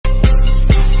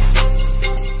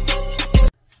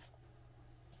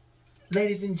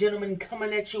Ladies and gentlemen,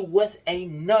 coming at you with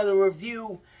another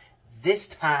review. This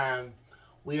time,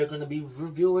 we are going to be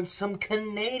reviewing some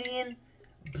Canadian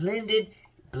blended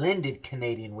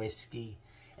Canadian whiskey.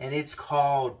 And it's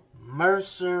called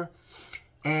Mercer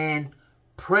and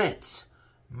Prince.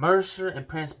 Mercer and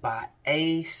Prince by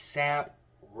APROCKY.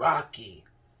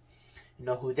 You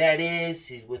know who that is?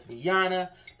 He's with Rihanna.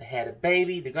 They had a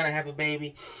baby. They're going to have a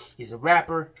baby. He's a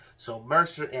rapper. So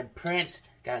Mercer and Prince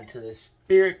got into the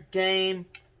spirit game.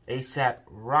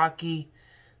 APROCKY.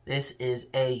 This is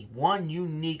one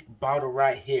unique bottle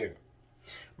right here.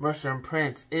 Mercer and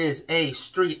Prince is a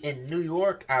street in New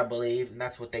York, I believe. And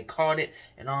that's what they called it.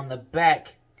 And on the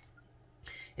back,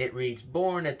 it reads,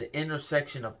 born at the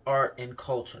intersection of art and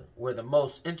culture, where the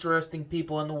most interesting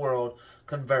people in the world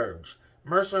converge.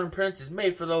 Mercer and Prince is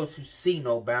made for those who see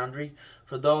no boundary,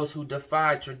 for those who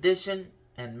defy tradition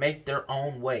and make their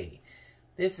own way.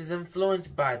 This is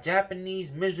influenced by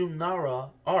Japanese Mizunara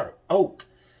oak.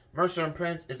 Mercer and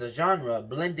Prince is a genre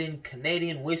blending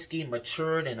Canadian whiskey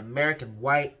matured in American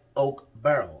white oak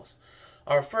barrels.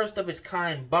 Our first of its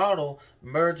kind bottle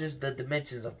merges the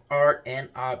dimensions of art and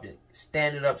object.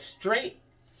 Stand it up straight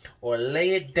or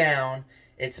lay it down.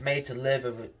 It's made to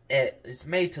live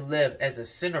as a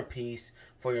centerpiece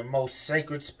for your most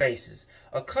sacred spaces.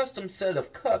 A custom set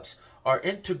of cups are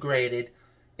integrated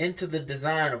into the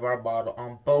design of our bottle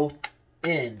on both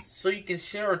ends, so you can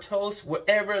share a toast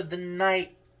wherever the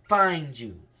night finds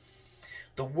you.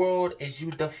 The world as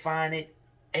you define it,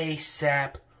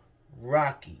 APROCKY.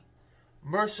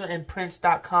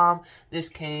 MercerandPrince.com. This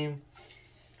came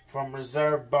from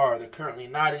Reserve Bar. They're currently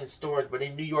not in stores, but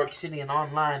in New York City and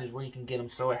online is where you can get them.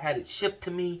 So I had it shipped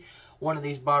to me. One of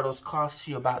these bottles costs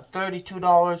you about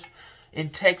 $32. In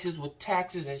Texas, with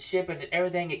taxes and shipping and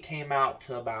everything, it came out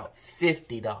to about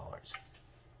 $50.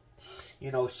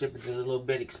 You know, shipping's a little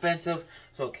bit expensive,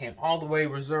 so it came all the way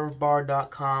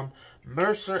reservebar.com.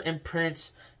 Mercer and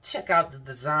Prince. Check out the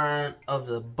design of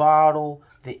the bottle,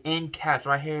 the end caps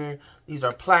right here. These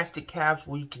are plastic caps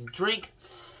where you can drink.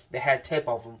 They had tape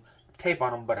on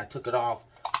them, but I took it off.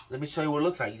 Let me show you what it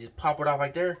looks like. You just pop it off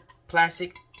right there.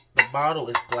 Plastic. The bottle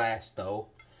is glass though,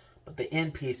 but the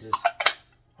end pieces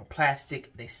are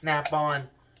plastic. They snap on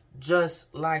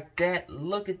just like that.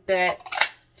 Look at that.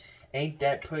 Ain't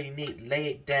that pretty neat? Lay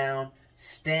it down,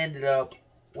 stand it up,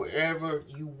 wherever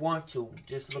you want to.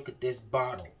 Just look at this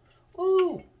bottle.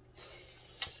 Ooh.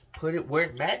 Put it where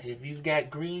it matches. If you've got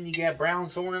green, you got brown,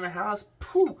 someone in the house,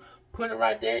 pooh, put it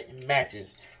right there, it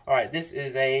matches. Alright, this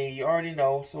is you already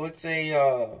know, so it's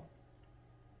a,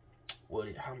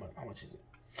 how much is it?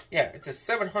 Yeah, it's a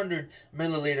 700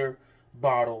 milliliter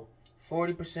bottle,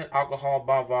 40% alcohol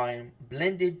by volume,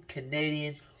 blended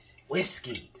Canadian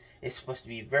whiskey. It's supposed to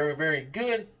be very, very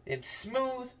good and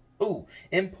smooth. Ooh,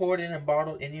 imported and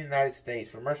bottled in the United States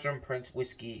for Mercer and Prince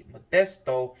Whiskey,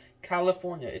 Modesto,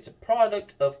 California. It's a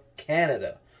product of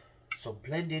Canada. So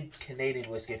blended Canadian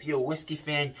whiskey. If you're a whiskey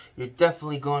fan, you're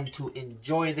definitely going to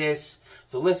enjoy this.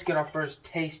 So let's get our first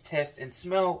taste, test, and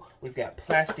smell. We've got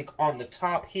plastic on the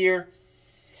top here.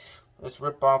 Let's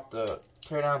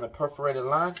tear down the perforated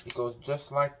line. It goes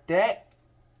just like that.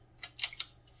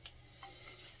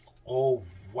 Oh,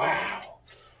 wow.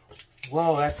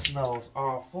 Whoa, that smells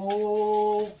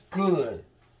awful good.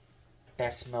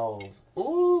 That smells.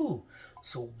 Ooh.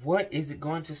 So what is it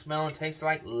going to smell and taste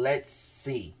like? Let's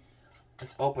see.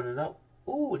 Let's open it up.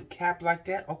 Ooh, the cap like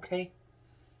that. Okay.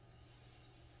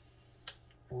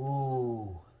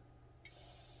 Ooh.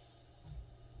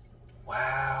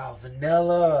 Wow,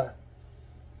 vanilla.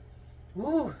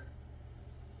 Ooh.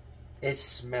 It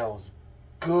smells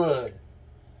good.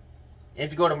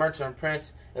 If you go to Mercer and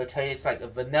Prince, it'll tell you it's like a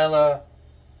vanilla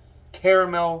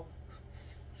caramel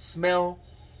smell.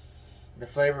 The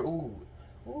flavor, ooh,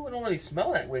 I don't really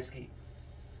smell that whiskey.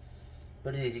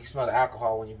 But it is, you can smell the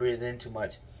alcohol when you breathe it in too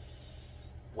much.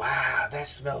 Wow, that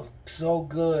smells so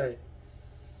good.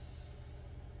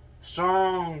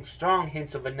 Strong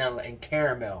hints of vanilla and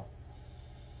caramel.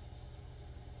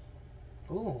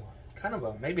 Ooh, kind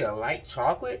of maybe a light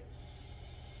chocolate.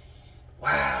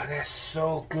 Wow, that's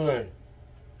so good.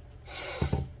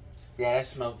 Yeah, that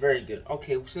smells very good.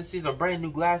 Okay, since these are brand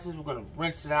new glasses, we're gonna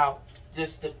rinse it out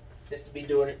just to be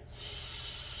doing it.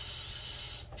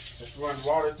 Just run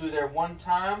water through there one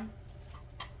time.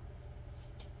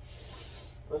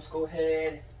 Let's go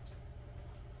ahead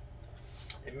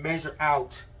and measure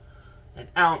out an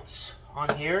ounce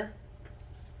on here.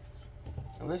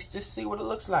 And let's just see what it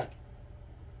looks like.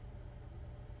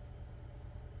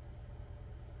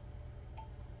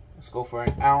 Let's go for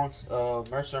an ounce of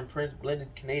Mercer and Prince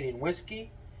blended Canadian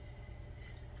whiskey.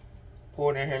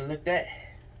 Pour it in here and look at that.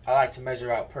 I like to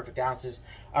measure out perfect ounces.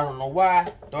 I don't know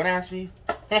why. Don't ask me.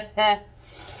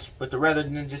 But rather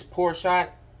than just pour a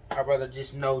shot, I'd rather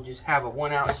just have a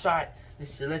 1 ounce shot.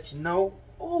 Just to let you know.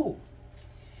 Ooh.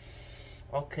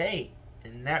 Okay.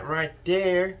 And that right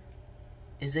there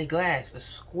is a glass. A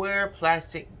square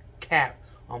plastic cap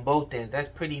on both ends. That's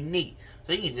pretty neat.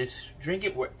 So you can just drink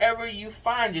it wherever you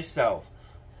find yourself.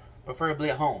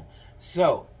 Preferably at home.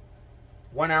 So,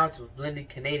 1 ounce of blended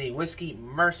Canadian whiskey,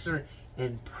 Mercer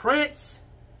and Prince.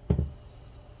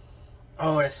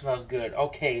 Oh, that smells good.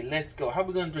 Okay, let's go. How are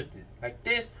we gonna drink it? Like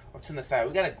this or to the side?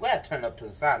 We gotta turn it up to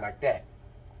the side like that.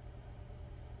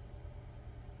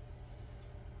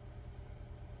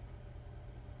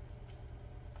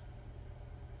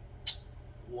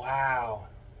 Wow.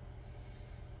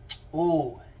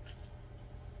 Ooh.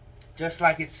 Just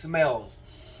like it smells.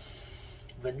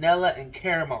 Vanilla and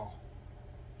caramel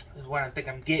is what I think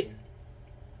I'm getting.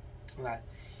 Like,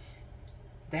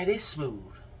 that is smooth.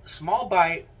 Small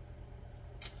bite,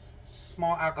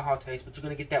 small alcohol taste, but you're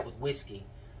gonna get that with whiskey.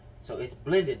 So it's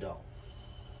blended though.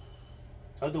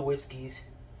 Other whiskeys,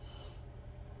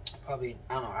 probably,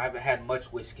 I don't know, I haven't had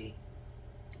much whiskey.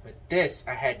 But this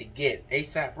I had to get.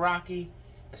 APROCKY,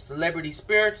 the Celebrity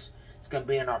Spirits. It's gonna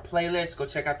be in our playlist. Go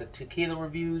check out the tequila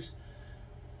reviews.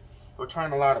 We're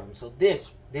trying a lot of them. So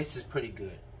this is pretty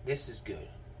good. This is good.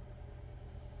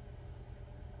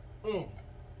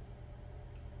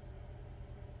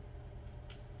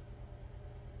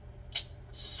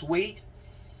 Sweet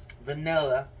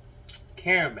vanilla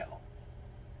caramel.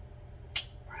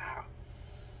 Wow.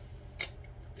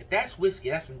 If that's whiskey,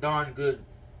 that's some darn good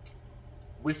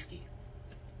whiskey.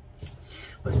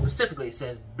 But specifically it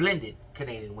says blended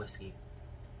Canadian whiskey,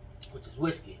 which is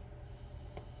whiskey.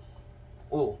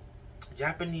 Oh,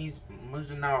 Japanese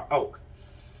Mercer oak.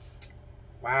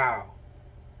 Wow.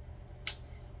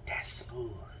 That's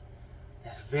smooth.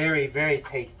 That's very, very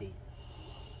tasty.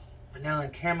 Vanilla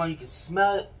and caramel, you can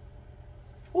smell it.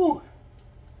 Woo.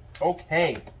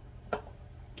 Okay.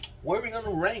 Where are we going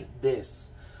to rank this?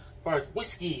 As far as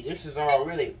whiskey, this is our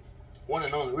really one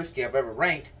and only whiskey I've ever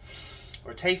ranked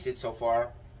or tasted so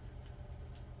far.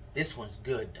 This one's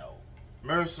good though.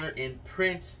 Mercer and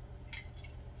Prince.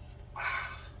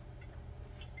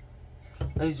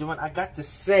 Ladies and gentlemen, I got to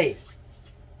say,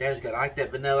 that is good. I like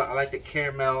that vanilla. I like that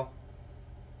caramel.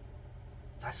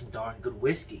 That's some darn good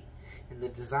whiskey. And the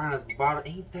design of the bottle,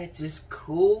 ain't that just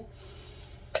cool?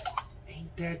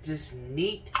 Ain't that just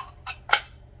neat?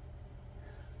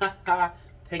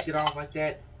 Take it off like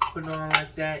that. Put it on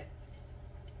like that.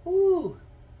 Woo.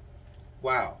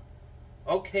 Wow.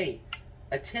 Okay.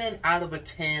 A 10 out of a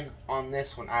 10 on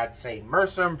this one, I'd say.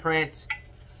 Mercer and Prince.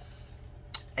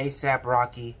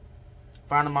 APROCKY.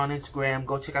 Find them on Instagram.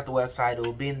 Go check out the website. It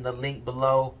will be in the link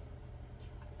below.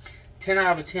 10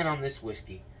 out of a 10 on this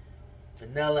whiskey.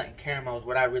 Vanilla and caramel is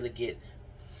what I really get.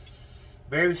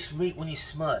 Very sweet when you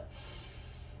smell it.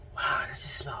 Wow, this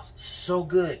just smells so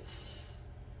good.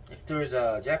 If there's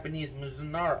a Japanese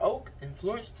Mercer oak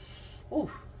influence, ooh.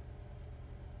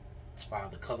 Wow,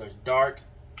 the color is dark.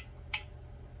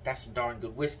 That's some darn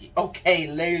good whiskey. Okay,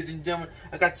 ladies and gentlemen,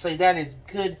 I got to say that is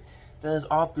good. That is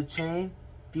off the chain.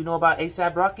 If you know about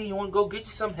APROCKY, you want to go get you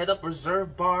some, head up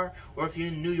Reserve Bar. Or if you're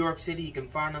in New York City, you can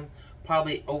find them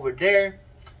probably over there.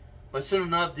 But soon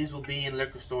enough, these will be in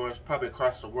liquor stores probably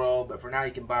across the world. But for now,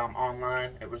 you can buy them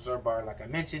online at Reserve Bar, like I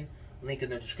mentioned. Link in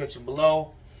the description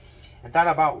below. And that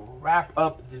about wrap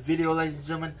up the video, ladies and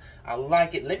gentlemen. I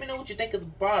like it. Let me know what you think of the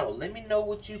bottle. Let me know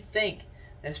what you think.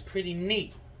 That's pretty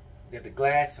neat. Got the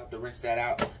glass. I have to rinse that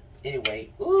out.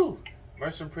 Anyway, ooh,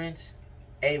 Mercer and Prince,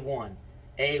 A1.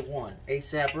 A1.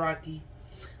 APROCKY.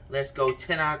 Let's go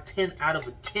 10 out of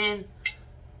a 10.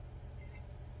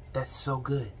 That's so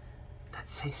good. That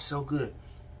tastes so good.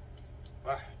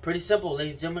 Pretty simple,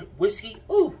 ladies and gentlemen. Whiskey.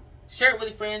 Ooh. Share it with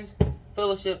your friends,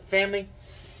 fellowship, family.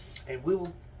 And we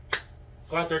will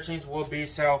go out there, change the world, be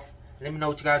yourself. Let me know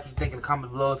what you guys think in the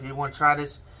comments below. If you want to try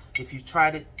this, if you've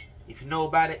tried it, if you know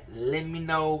about it, let me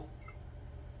know.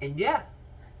 And yeah,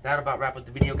 that'll about wrap up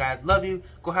the video, guys. Love you.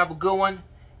 Go have a good one.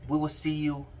 We will see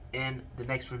you in the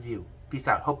next review. Peace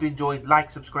out. Hope you enjoyed. Like,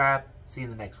 subscribe. See you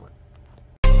in the next one.